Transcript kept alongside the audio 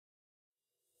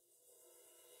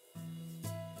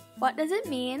What does it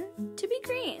mean to be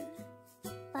green?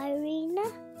 By Rena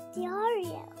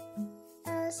Diario.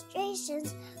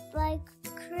 Illustrations by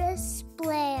Chris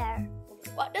Blair.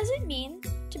 What does it mean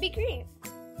to be green?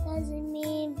 Does it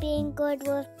mean being good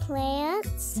with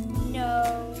plants?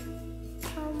 No.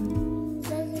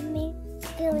 Does it mean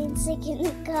feeling sick in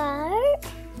the car?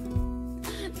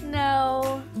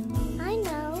 No. I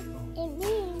know. It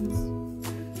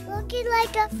means looking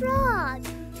like a frog,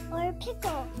 or a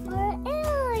pickle, or an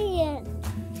alien.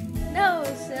 No,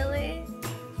 silly.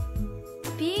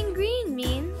 Being green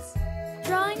means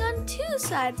drawing on two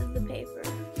sides of the paper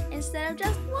instead of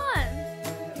just one.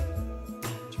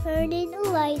 Turning the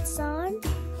lights on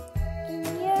in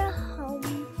your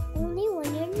home only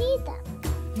when you need them.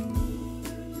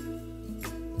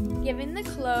 Giving the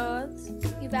clothes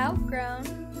you've outgrown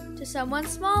to someone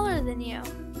smaller than you.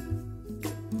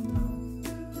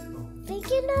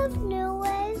 Thinking of new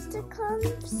ways to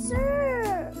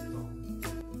conserve.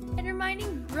 And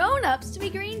reminding grown-ups to be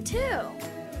green too.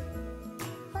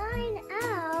 Find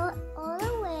out all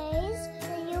the ways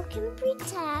that you can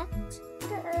protect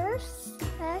the Earth's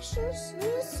precious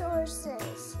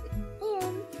resources.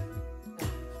 And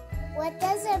what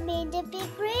does it mean to be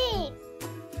green?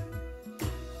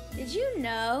 Did you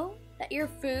know that your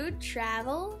food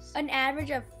travels an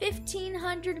average of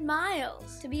 1,500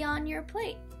 miles to be on your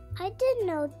plate? I didn't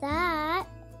know that.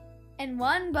 And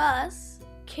one bus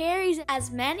carries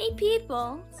as many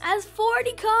people as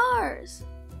 40 cars.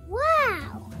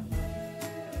 Wow!